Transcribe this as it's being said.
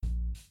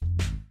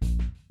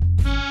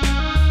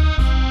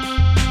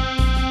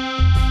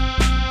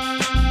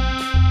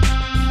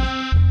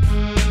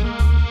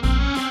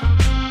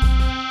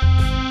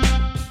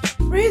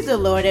the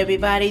Lord,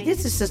 everybody.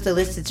 This is Sister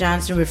Lista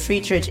Johnson with Free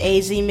Church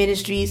AZ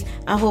Ministries.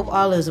 I hope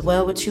all is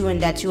well with you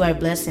and that you are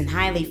blessed and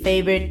highly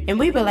favored. And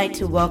we would like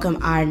to welcome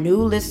our new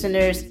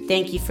listeners.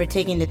 Thank you for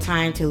taking the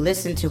time to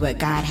listen to what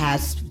God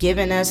has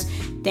given us.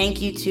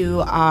 Thank you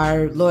to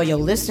our loyal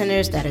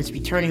listeners that is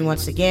returning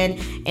once again.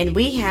 And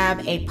we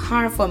have a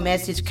powerful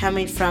message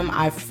coming from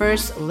our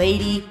First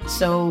Lady.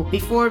 So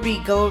before we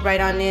go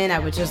right on in, I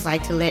would just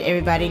like to let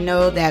everybody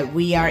know that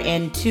we are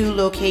in two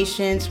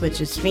locations,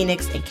 which is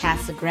Phoenix and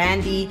Casa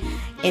Grande.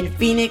 In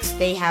Phoenix,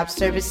 they have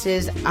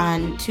services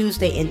on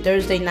Tuesday and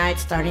Thursday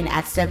nights starting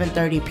at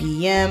 7:30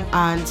 p.m.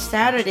 On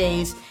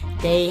Saturdays,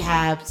 they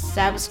have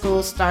Sabbath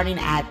school starting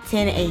at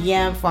 10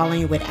 a.m.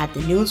 following with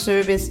afternoon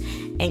service.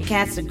 In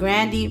Casa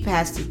Grande,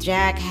 Pastor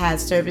Jack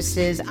has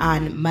services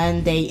on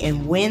Monday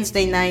and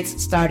Wednesday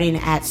nights starting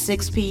at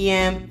 6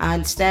 p.m.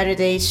 On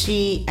Saturday,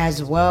 she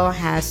as well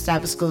has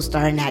Sabbath school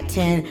starting at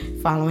 10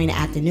 following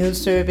afternoon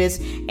service.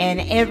 And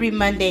every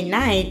Monday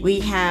night, we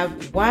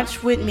have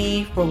Watch With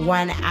Me for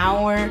 1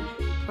 hour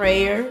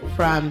prayer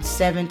from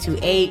 7 to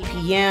 8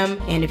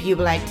 p.m. And if you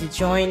would like to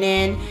join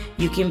in,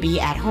 you can be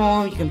at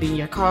home, you can be in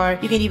your car,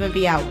 you can even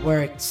be at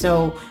work.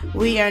 So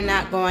we are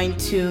not going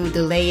to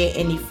delay it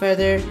any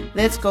further.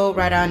 Let's go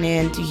right on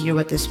in to hear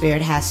what the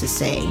Spirit has to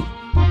say.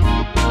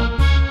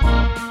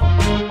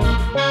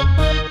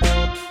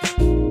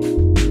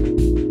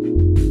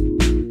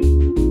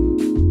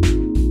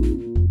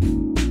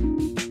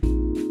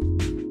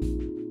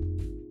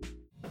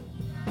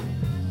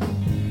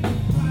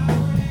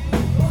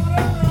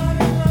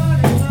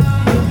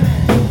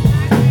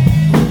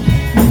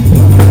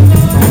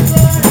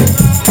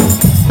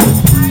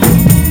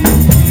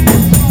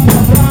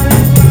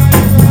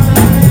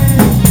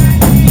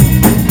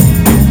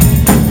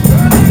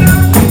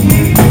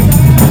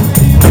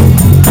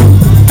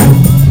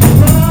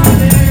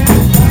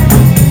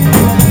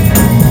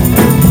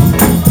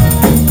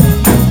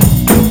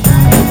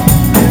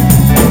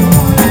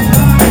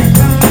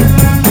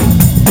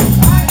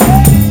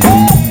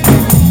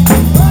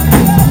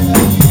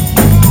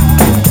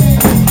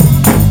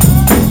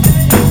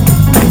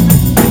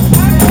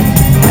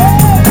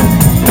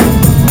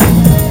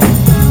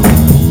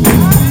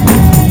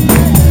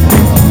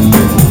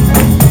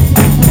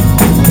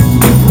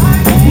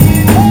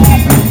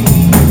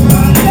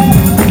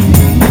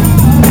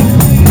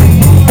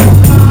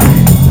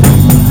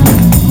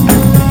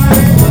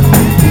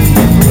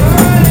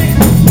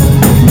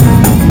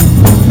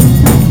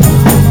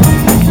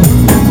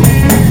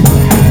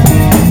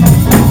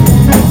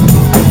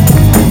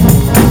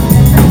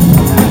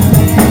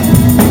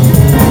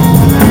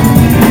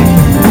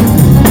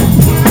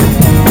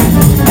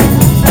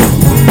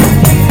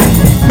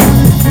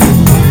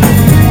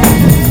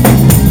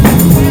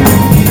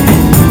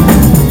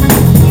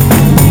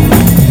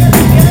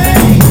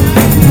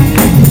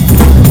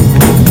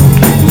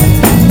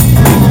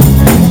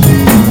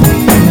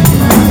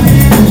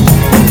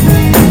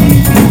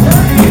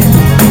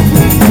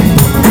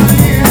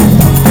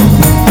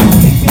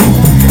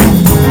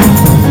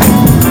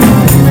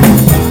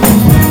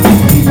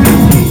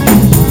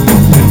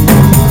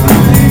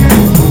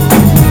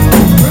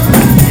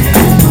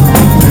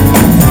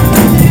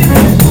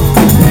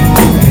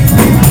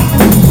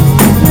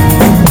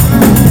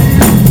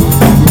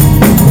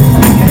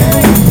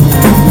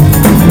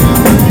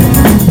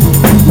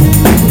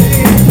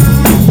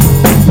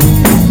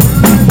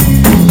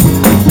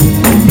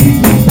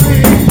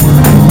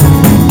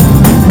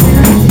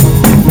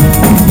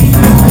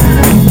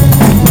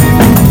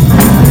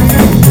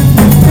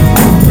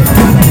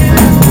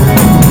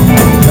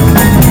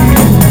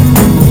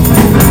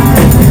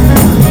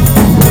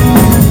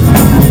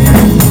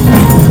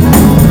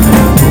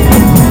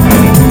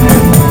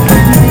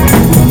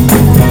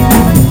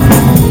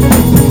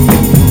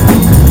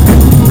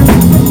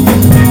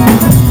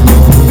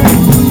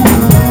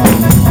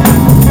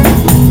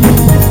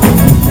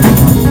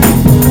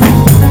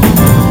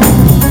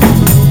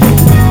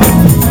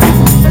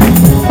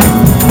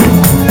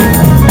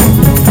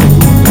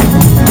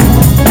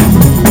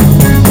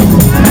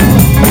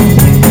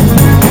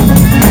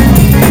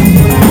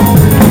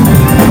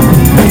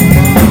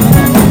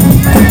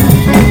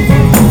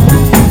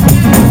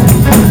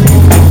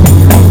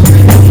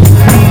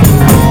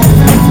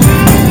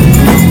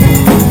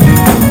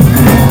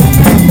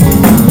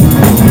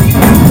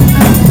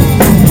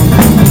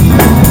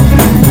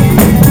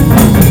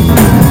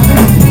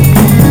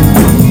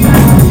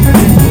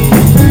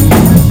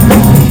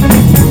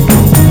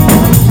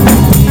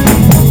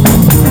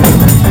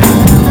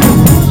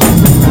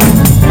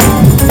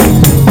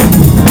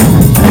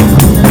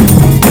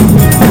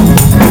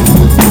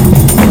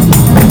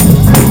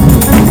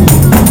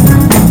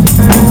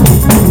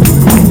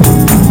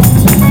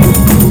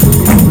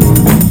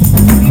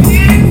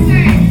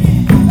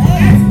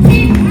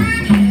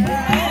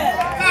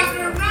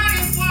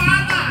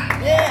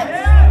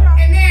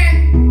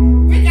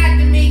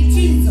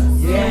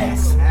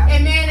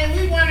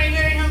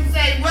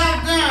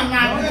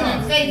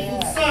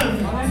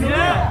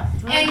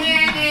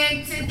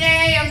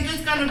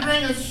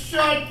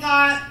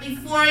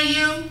 for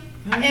you.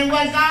 And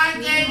what God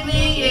gave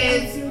me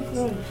is,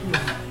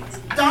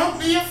 don't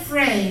be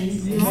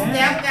afraid to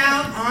step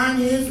out on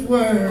His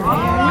word.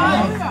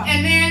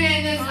 And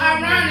then it's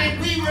ironic,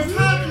 we were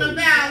talking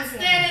about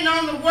standing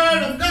on the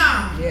word of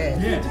God.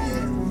 And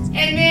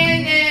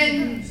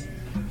then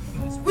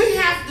we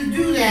have to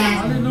do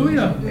that.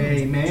 Hallelujah.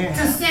 Amen.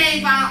 To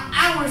save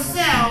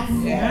ourselves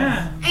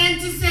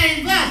and to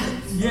save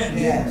others.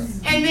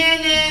 And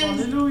then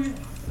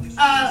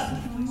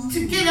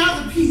to get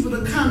other people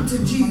to come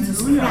to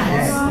Jesus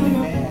Christ.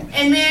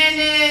 And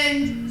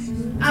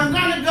then I'm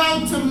going to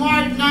go to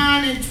Mark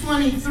 9 and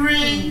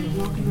 23.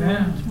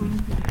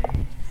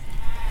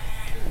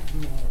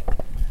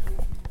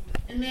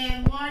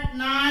 Amen. Mark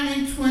 9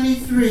 and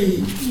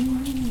 23.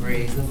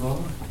 Praise the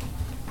Lord.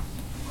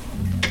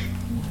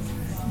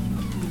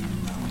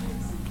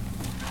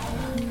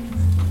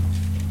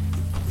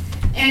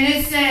 And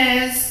it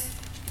says,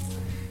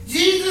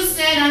 Jesus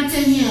said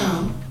unto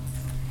him,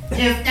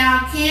 if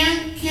thou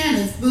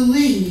canst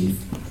believe,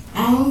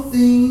 all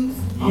things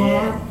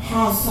are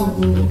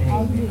possible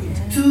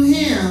to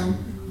him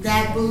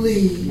that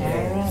believes.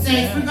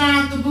 Saints, we're going to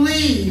have to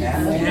believe.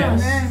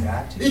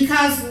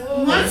 Because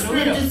one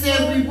scripture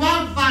says we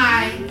walk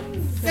by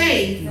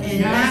faith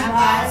and not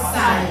by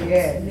sight.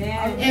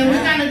 And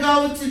we're going to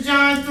go to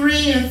John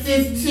 3 and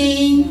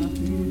 15.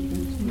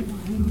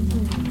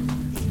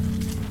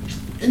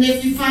 And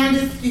if you find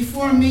it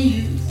before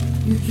me,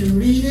 you can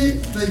read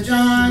it. But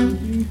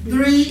John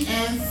 3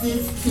 and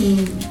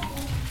 15.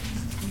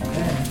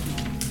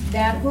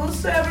 That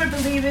whosoever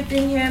believeth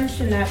in him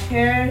shall not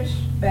perish,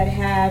 but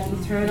have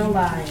eternal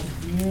life.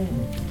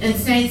 And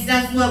saints,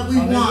 that's what we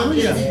want,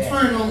 is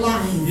eternal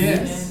life.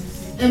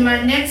 And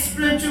my next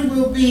scripture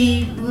will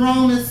be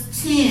Romans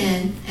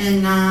 10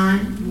 and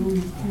 9.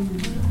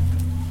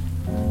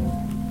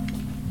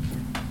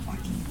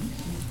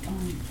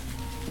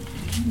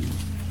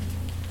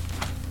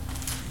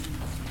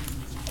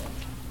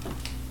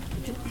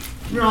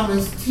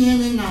 Romans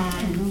 10 and 9.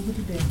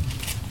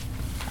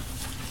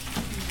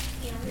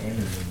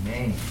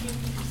 Amen.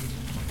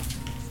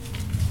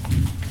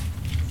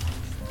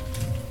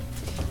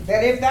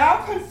 That if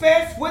thou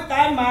confess with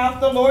thy mouth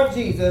the Lord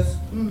Jesus,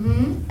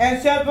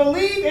 and shalt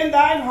believe in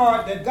thine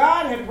heart that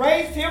God had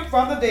raised him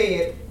from the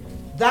dead,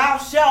 thou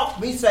shalt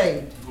be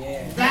saved.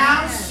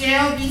 Thou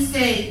shalt be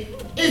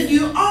saved. If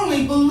you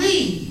only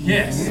believe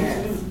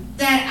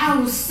that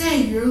our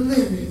Savior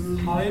liveth.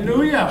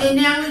 Hallelujah. And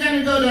now we're going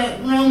to go to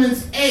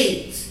Romans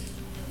 8.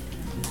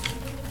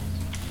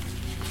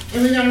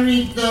 And we're going to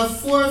read the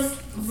 4th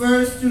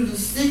verse through the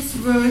 6th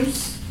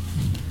verse.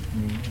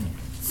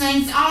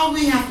 Saints, all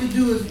we have to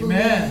do is believe.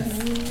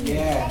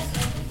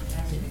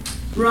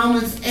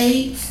 Romans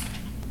 8,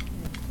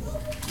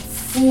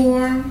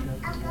 4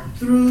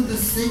 through the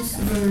 6th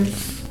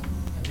verse.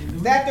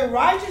 That the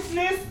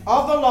righteousness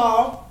of the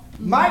law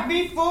might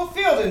be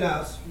fulfilled in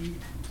us,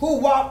 who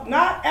walk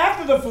not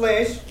after the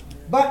flesh,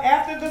 but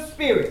after the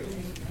Spirit.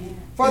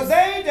 For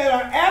they that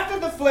are after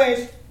the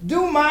flesh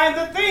do mind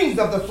the things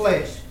of the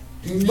flesh,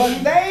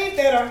 but they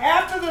that are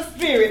after the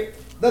Spirit,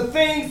 the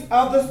things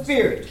of the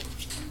Spirit.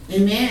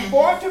 Amen.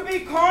 For to be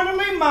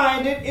carnally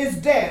minded is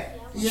death,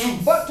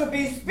 but to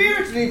be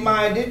spiritually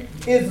minded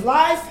is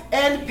life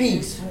and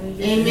peace.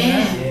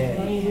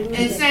 Amen.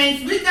 And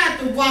saints, we got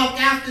to walk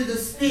after the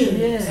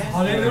Spirit.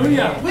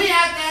 Hallelujah. We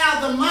have to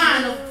have the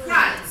mind of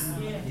Christ.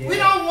 We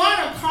don't want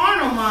a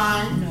carnal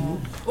mind,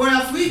 or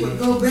else we would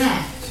go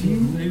back.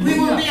 We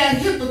will be a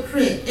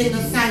hypocrite in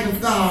the sight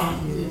of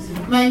God.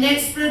 My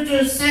next scripture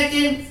is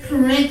 2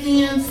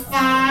 Corinthians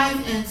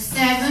 5 and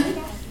 7.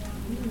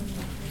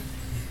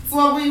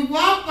 For we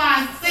walk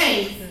by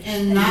faith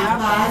and not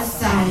by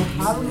sight.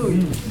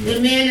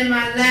 Amen. And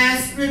my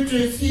last scripture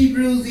is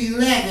Hebrews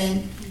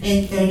 11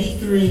 and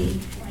 33.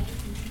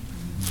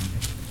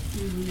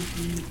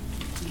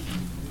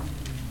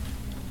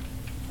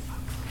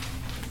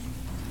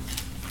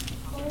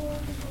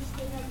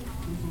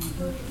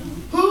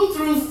 Who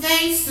through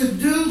faith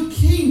subdued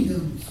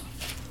kingdoms,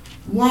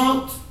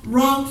 wrought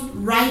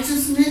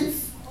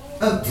righteousness,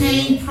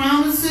 obtained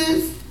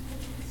promises,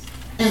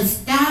 and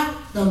stopped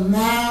the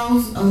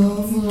mouths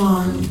of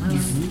lions.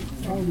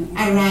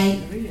 All right.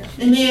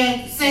 And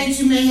then, saints,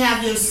 you may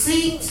have your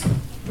seat,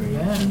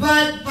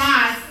 but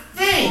by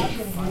faith,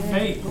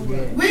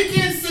 we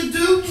can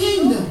subdue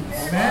kingdoms.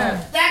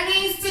 That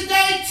means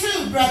today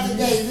too, Brother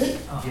David.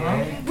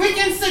 We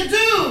can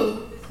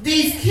subdue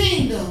these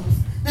kingdoms.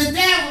 The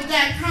devil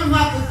that come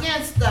up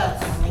against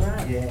us.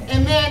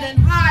 Amen. In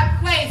high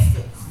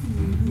places.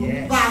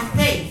 By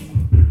faith.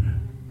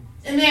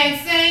 Amen,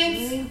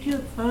 saints.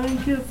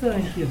 Thank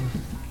you.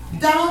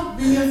 Don't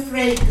be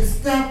afraid to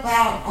step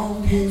out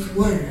on his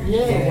word.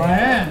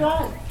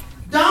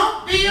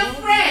 Don't be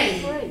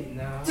afraid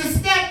to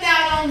step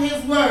out on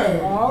his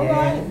word.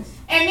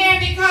 Amen,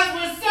 because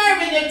we're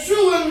serving the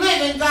true and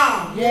living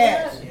God.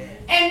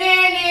 And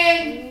then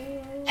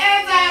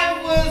as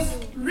I was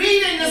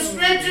reading the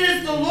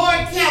scriptures, the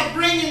Lord kept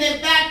bringing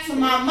it back to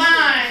my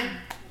mind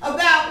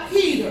about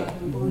Peter.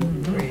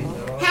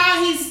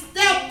 How he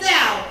stepped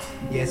out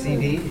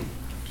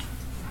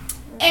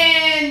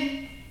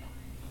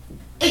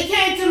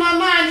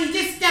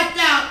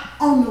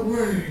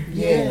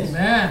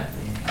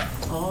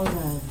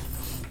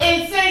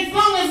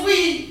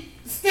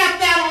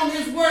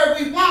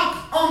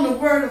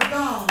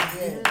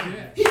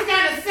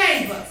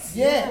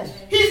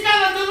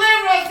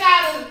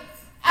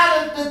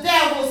the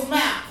devil's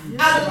mouth,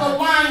 out of the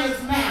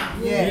lion's mouth,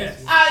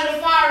 Yes. out of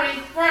the fiery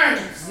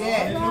furnace.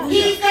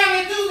 He's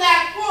going to do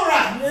that for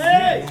us.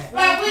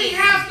 But we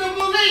have to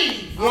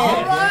believe.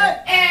 All right.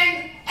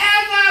 And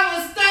as I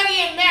was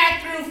studying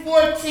Matthew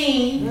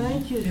 14,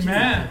 Thank you, Jesus.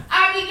 Amen.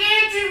 I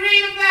began to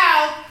read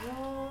about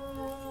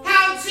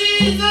how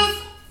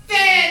Jesus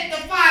fed the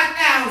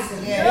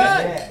 5,000.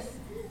 Yes.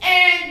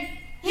 And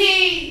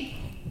he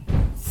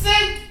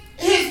sent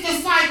his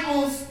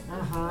disciples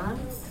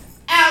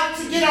out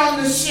to get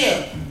on the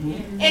ship.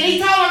 And he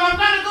told them, I'm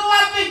going to go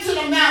up into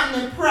the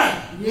mountain and pray.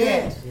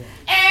 Yes.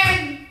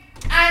 And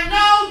I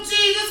know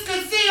Jesus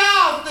could see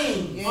all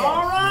things.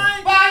 All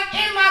right. But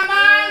in my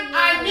mind,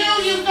 I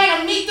knew he was going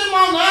to meet them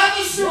on the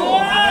other shore.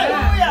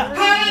 Hallelujah.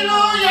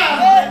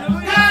 Hallelujah.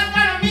 God's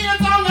going to meet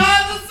us on the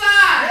other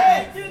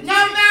side. No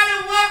matter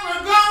what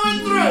we're going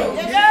through.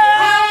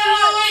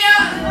 Hallelujah.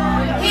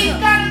 He's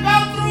going to go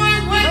through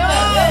it with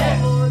us.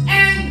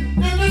 And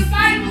the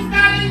disciples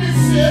got in the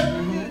ship.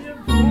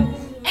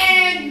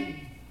 And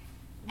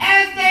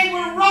as they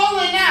were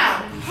rolling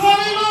out,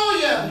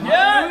 hallelujah.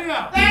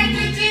 Hallelujah. Thank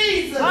you,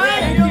 Jesus.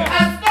 Thank you. A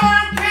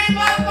storm came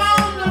up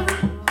on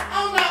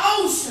the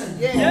ocean.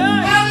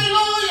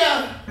 Hallelujah.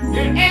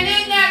 And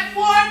in that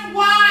fourth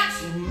watch,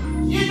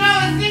 you know,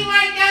 it seems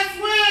like that's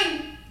when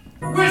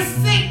we're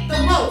sick the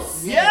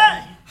most.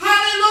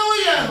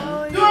 Hallelujah.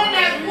 During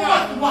that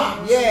fourth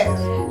watch.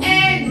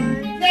 And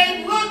they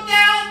looked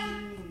out,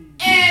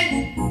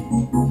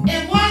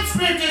 and one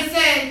scripture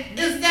said,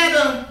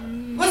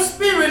 what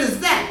spirit is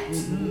that?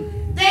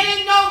 They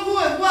didn't know who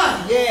it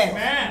was.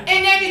 Amen.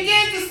 And they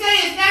began to say,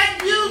 is that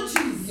you,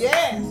 Jesus?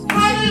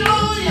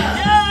 Hallelujah.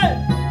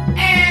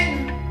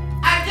 And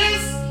I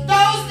guess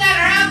those that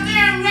are out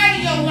there in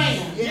radio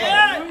land,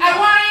 I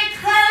want to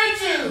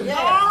encourage you to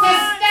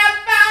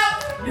step out,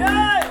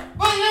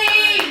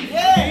 believe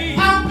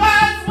on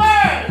God's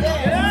word.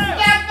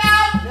 Step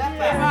out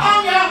on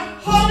your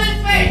holy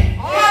faith.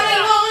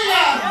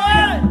 Hallelujah.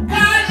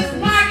 God is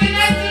knocking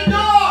at your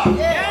door.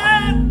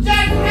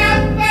 Just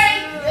have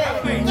faith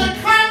to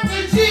come to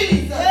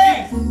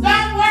Jesus.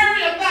 Don't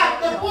worry about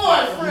the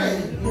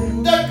boyfriend,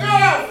 the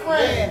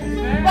girlfriend,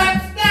 but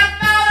step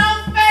out on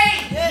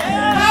faith.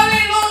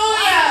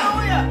 Hallelujah.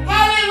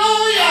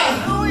 Hallelujah.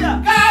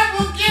 God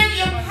will give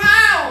you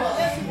power.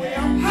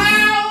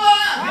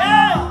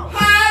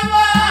 Power.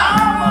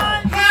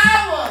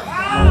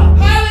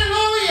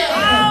 Hallelujah.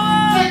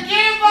 To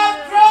give up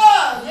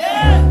drugs.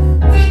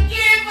 To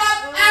give up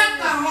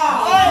alcohol.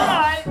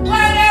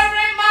 Whatever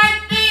it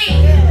might be.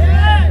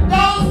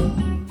 Those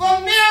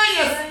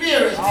familiar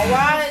spirits.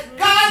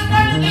 God's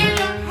going to give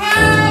you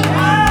power.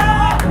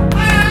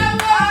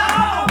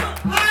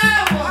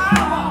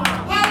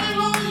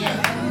 Hallelujah.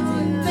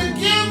 To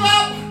give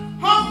up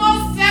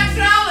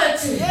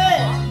homosexuality.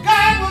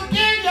 God will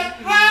give you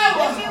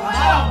power.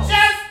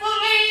 Just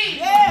believe.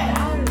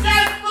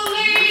 Just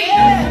believe.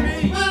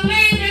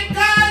 Believe in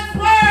God's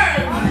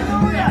word.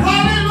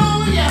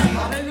 Hallelujah.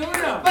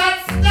 Hallelujah. But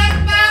step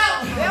out.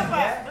 Step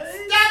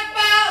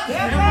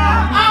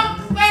out on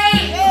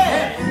faith.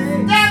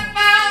 Step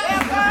out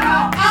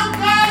on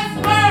God's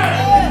word.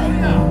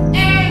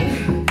 And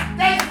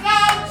they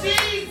saw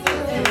Jesus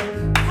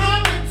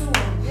coming to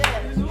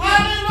them.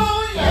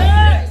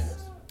 Hallelujah.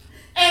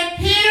 And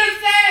Peter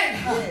said,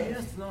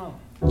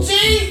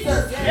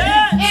 Jesus, if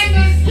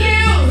it's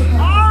you,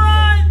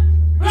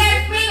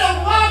 bless me to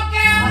walk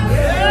out.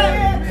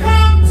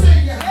 Come to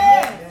you.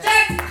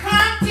 Just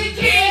come to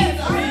Jesus.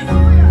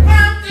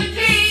 Come to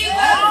Jesus.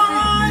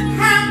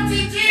 Come to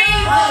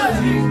Jesus.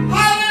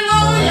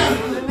 Hallelujah.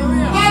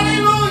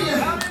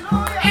 Hallelujah.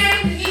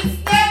 And he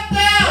stepped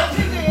out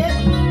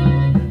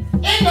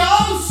in the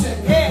ocean.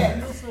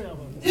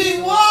 He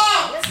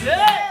walked.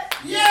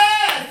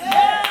 Yes.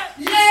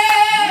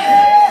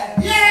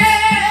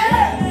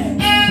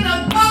 And a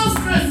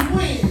boisterous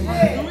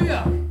wind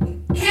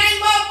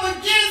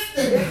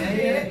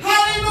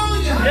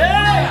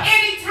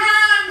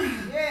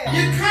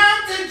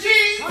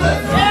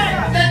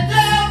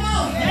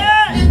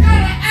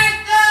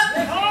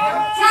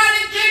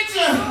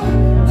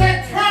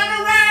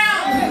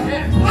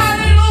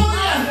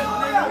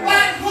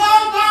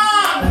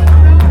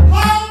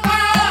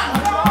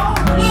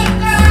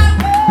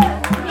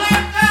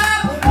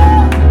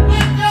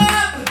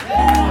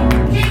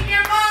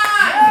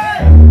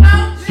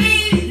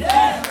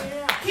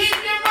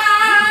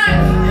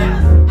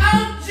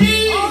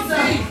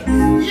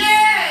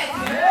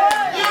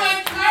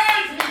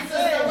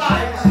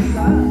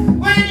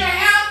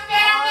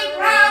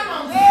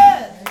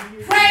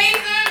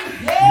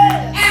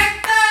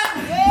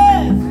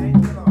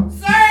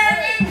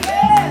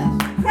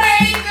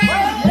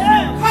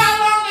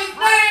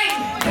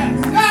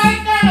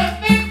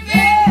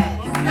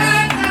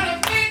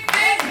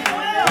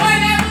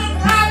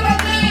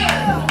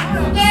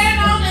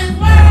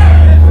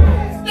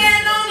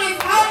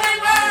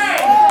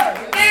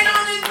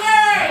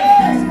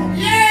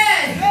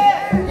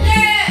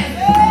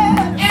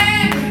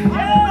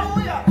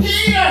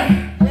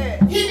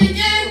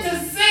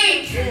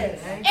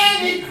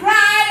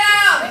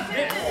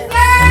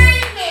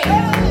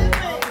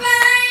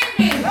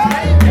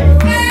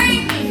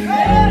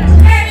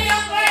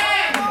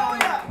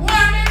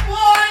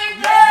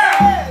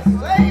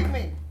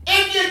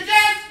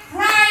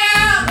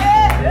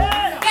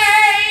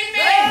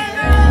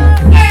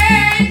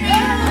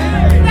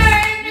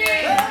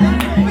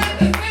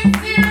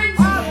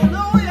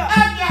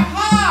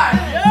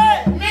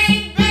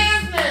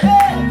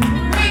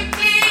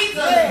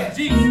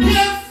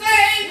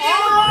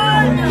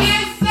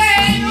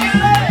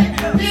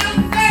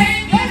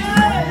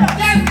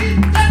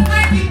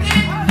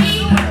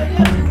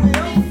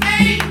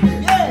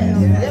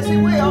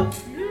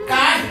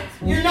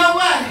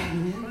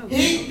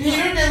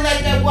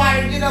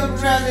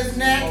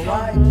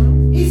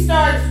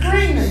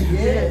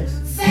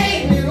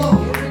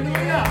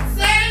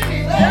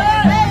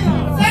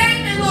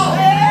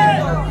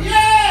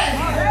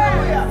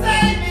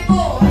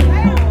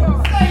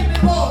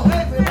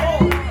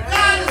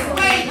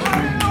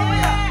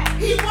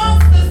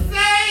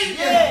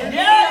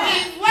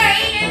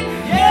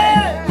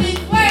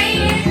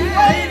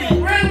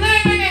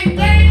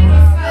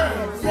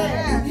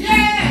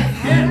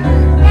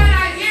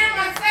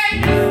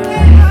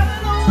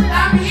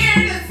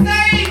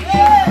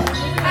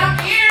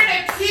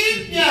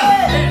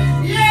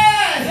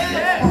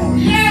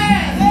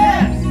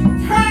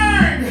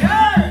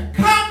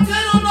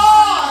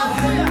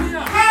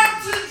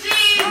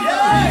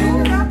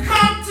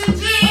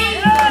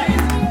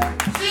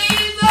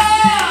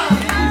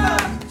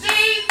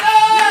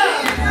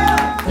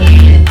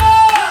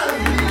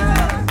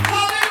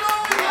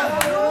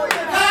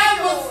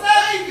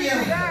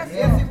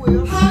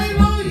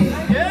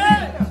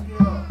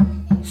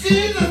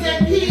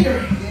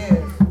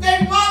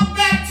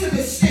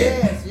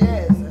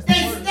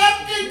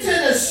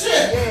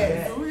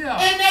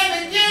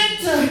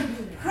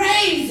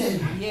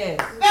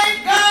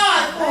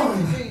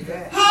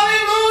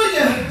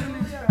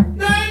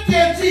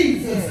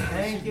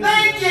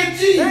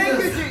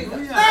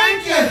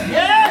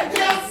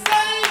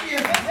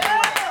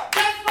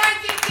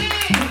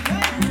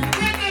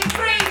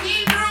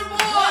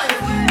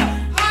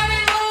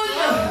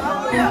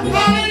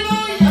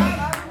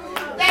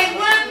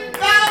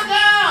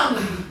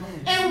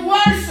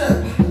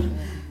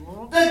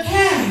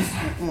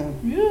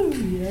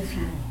Christ.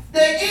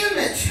 The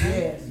image.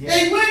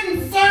 They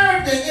wouldn't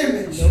serve the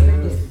image.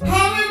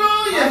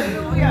 Hallelujah.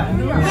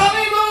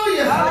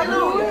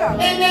 Hallelujah.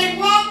 And they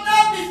walked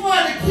up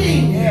before the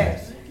king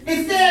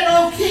and said,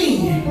 "Oh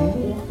king,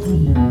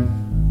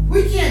 we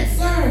can't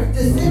serve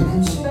this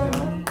image.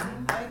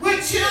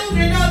 We're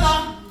children of the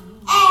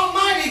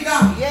Almighty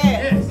God."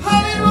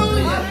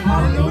 Hallelujah.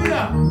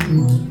 Hallelujah.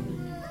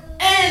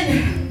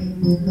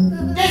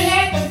 And they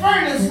had the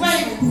furnace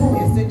waiting for them.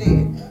 Yes, they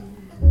did.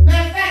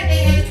 Matter of fact,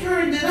 they had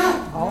turned it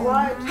up. All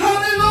right.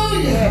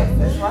 Hallelujah. Yes,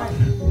 that's right.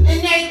 And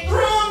they threw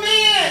him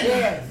in.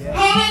 Yes.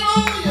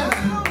 Hallelujah.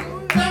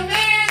 The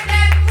man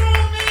that threw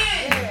him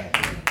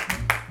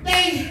in,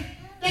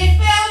 they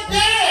fell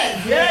dead.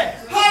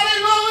 Yes.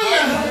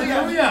 Hallelujah.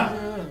 Hallelujah.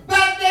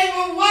 But they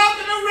were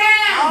walking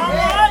around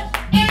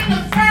in the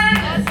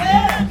furnace.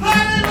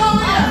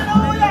 Hallelujah.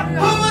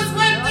 Who was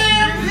with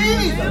them?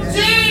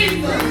 Jesus.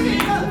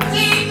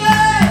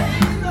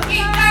 He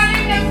got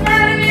in the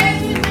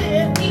furnace.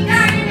 He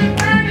got in the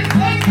furnace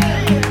with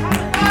them.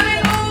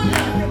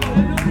 Hallelujah.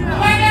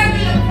 Whatever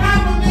your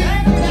problem is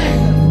today,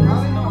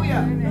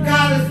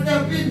 God will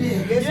step in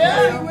there.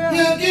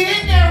 He'll get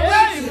in there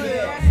with you.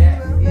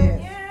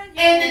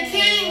 And the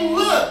king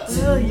looked.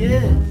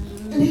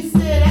 And he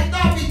said, "I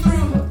thought we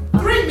threw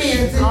 3 men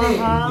in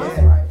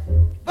there.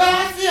 But I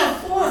see a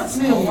 4th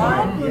man.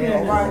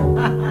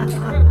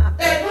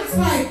 That looks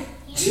like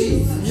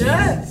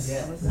Jesus."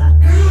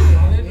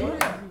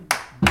 Hallelujah.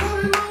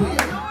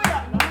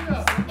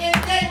 And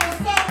they were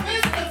so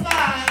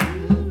mystified.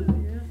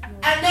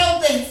 I know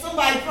that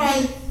somebody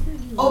probably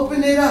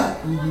opened it up.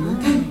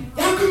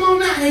 Y'all come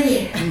on out of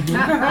there.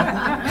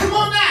 Come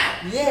on out.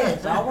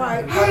 Yes, all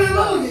right.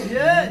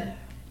 Hallelujah.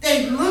 They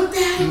looked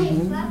at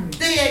him.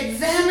 They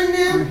examined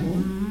him.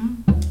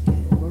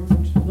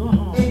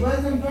 They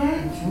wasn't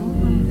burnt.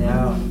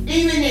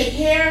 Even their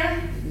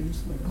hair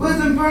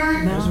wasn't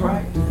burnt. That's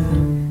right.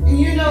 And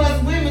you know, as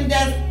women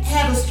that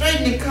have a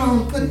straightening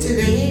comb put to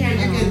their hair,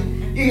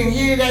 you can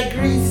hear that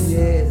grease.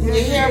 Yes. Your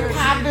hair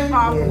popping.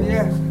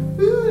 Yes.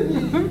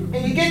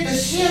 And you get the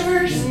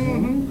shivers.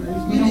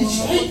 You can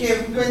shake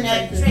it when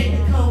that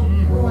straightening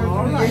comb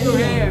going through your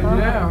hair.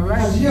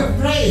 Because you're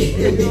afraid.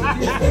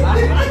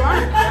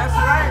 That's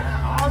right.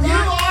 You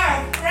are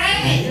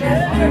afraid.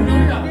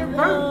 Hallelujah.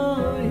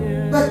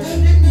 But they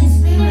didn't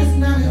experience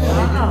none of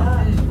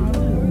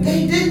that. They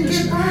didn't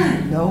get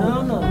burned. No.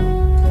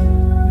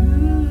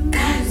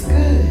 God is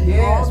good.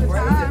 Yes,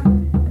 praise it.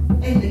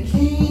 And the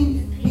king,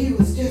 he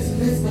was just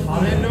listening.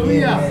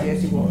 Hallelujah. Yes,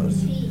 he was.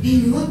 He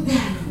looked at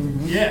him.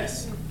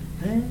 Yes.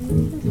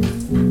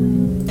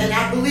 And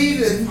I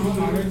believe it.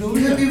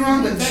 Could be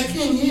wrong, but that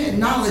king, he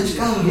acknowledged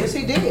God. Yes,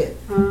 he did.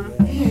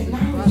 He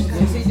acknowledged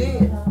God. Yes, he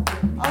did.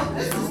 Oh,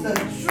 this is the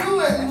true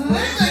and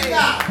living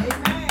God.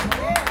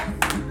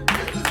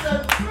 This is the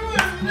true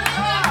and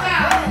living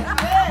God.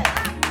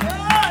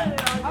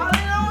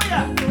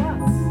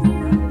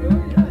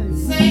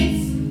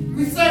 Saints,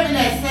 we serving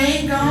that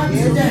same God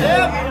today.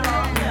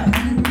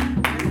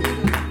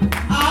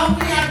 All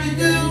we have to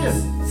do,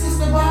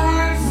 Sister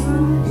Bars,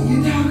 and you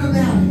talk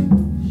about it.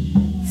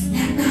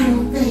 Step out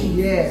on faith.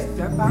 Yes,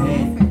 that's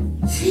right.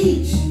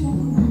 Teach,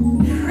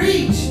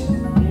 preach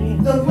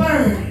the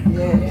word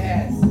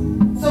Yes.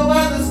 so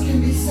others can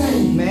be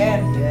saved.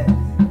 Man, yes.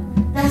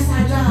 That's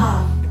our job,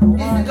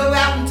 is to go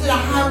out into the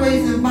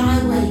highways and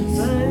byways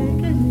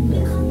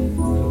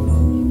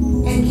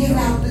and give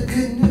out the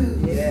good news.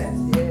 Yes.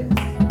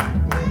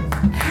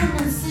 Come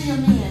and see a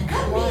man.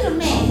 Come meet a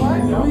man.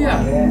 Hallelujah.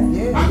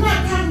 Yes. I'm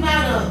not talking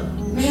about a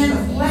man of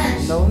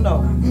flesh. No. No,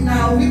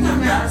 we're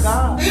talking about a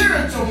God.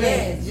 spiritual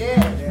man.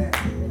 Yes.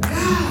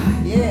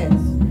 God, Yes.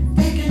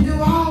 they can do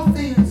all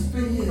things for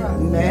you.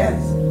 Yes.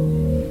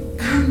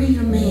 Come meet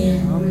a man.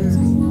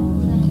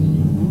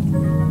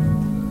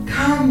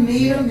 Come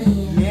meet a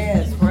man.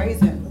 Yes, praise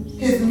him.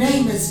 His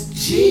name is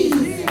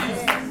Jesus.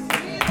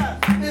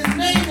 His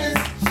name is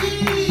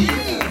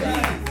Jesus.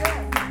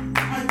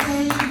 I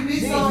tell you, you be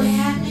so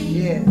happy,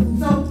 Yes.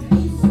 so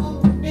peaceful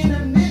in the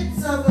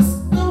midst of a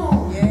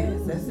storm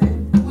Yes, that's it.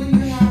 when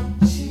you have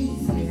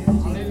Jesus.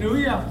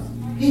 Hallelujah.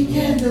 He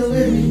can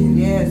deliver you.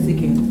 Yes, he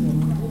can.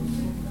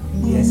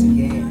 Yes, he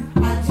can.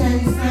 I tell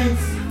you,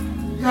 saints,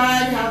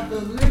 God has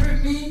delivered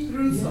me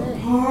through some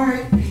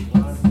hard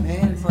things.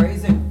 Man,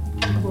 praise him.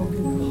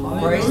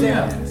 Praise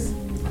him.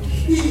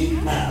 He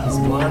has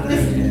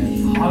delivered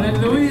me.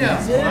 Hallelujah.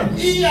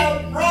 He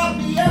has brought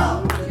me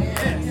up.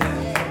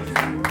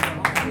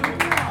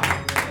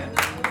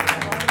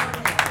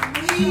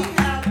 He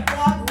has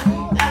brought me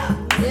out.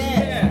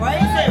 Yes,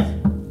 praise him.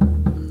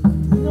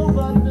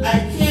 I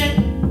can't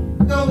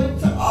go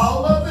into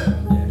all of it,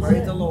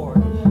 Praise the Lord.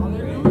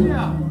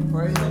 Hallelujah.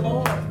 Praise the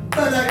Lord.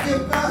 but I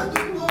give God the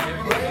glory.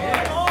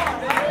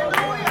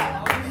 Hallelujah.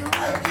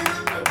 I give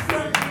him the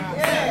praise.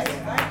 Yes,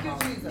 thank you,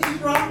 Jesus. He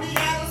brought me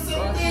out of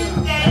some things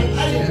that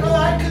I didn't know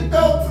I could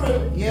go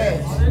through.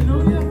 Yes,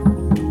 Hallelujah.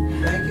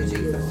 thank you,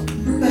 Jesus.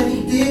 But he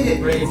did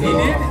it. Praise the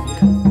Lord.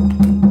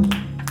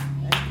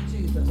 Thank you,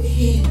 Jesus.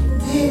 He did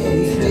Thank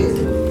you, it.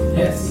 Jesus.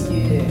 Yes.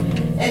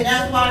 And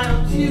that's why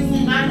on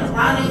Tuesday night, a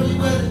lot of you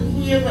wasn't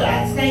here, but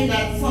I sang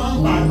that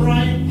song by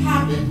Brian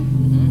Poppin.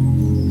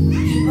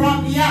 He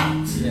brought me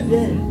out.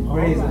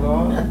 Praise the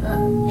Lord.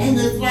 And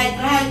it's like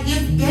God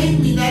just gave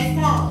me that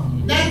song.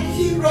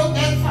 He wrote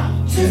that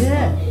song just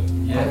for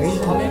me.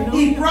 Yes.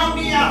 He brought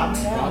me out.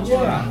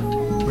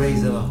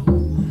 Praise the Lord.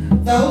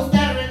 Those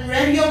that are in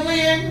radio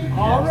land,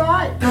 All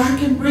right. God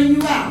can bring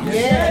you out.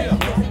 Yeah.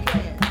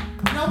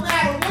 No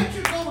matter what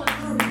you're going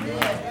through,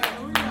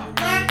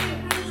 God can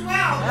bring you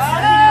out.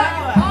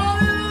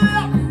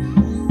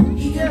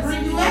 He can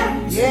bring you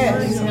out.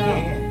 Yes.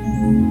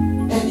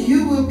 And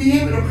you will be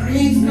able to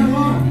praise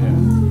God.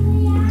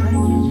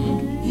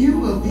 You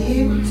will be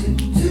able to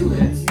do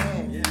it.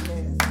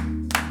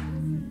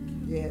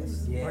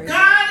 Yes.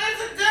 God is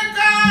a good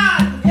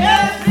God.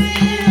 Yes, He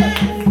is.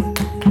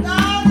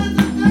 God is a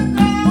good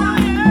God.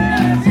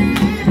 Yes, He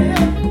is.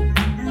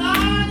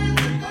 God is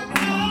a good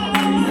God.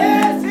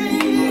 Yes, He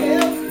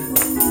is.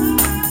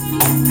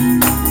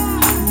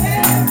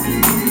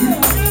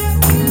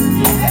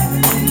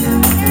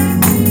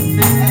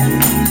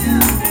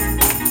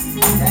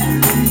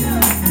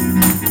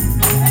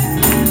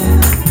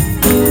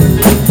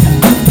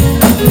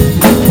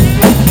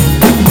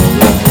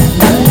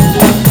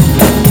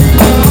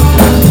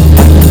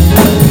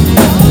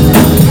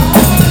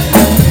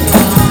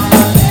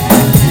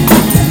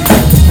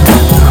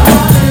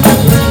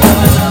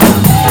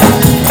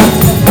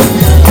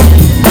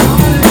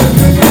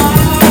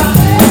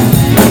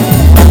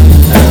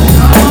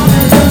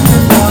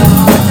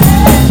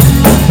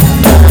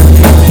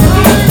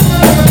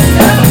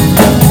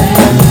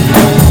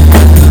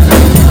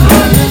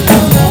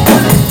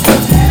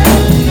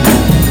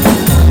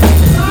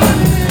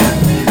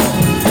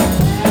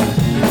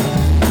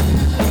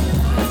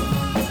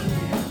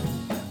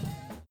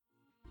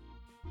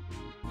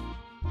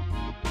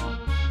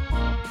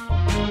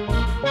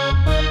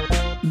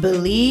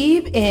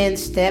 Believe and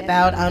step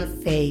out on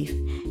faith.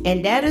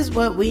 And that is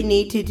what we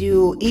need to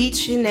do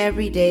each and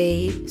every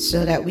day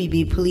so that we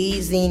be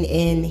pleasing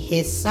in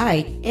His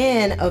sight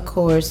and, of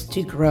course,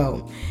 to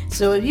grow.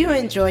 So if you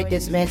enjoyed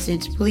this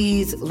message,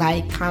 please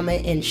like,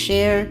 comment, and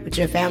share with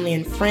your family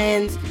and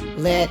friends.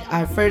 Let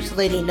our First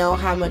Lady know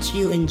how much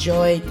you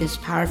enjoyed this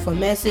powerful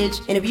message.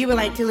 And if you would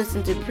like to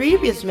listen to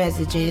previous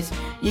messages,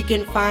 you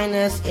can find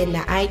us in the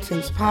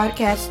iTunes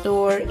podcast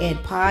store and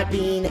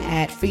Podbean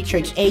at Free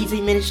Church AZ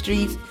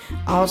Ministries,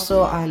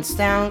 also on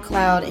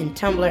SoundCloud and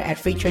Tumblr at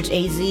Free Church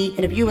AZ.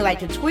 And if you would like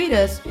to tweet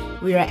us,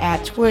 we are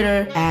at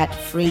Twitter at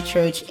Free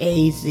Church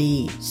AZ.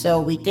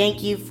 So we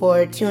thank you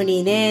for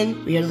tuning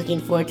in. We are looking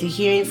forward to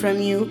hearing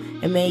from you,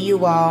 and may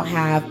you all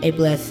have a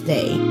blessed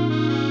day.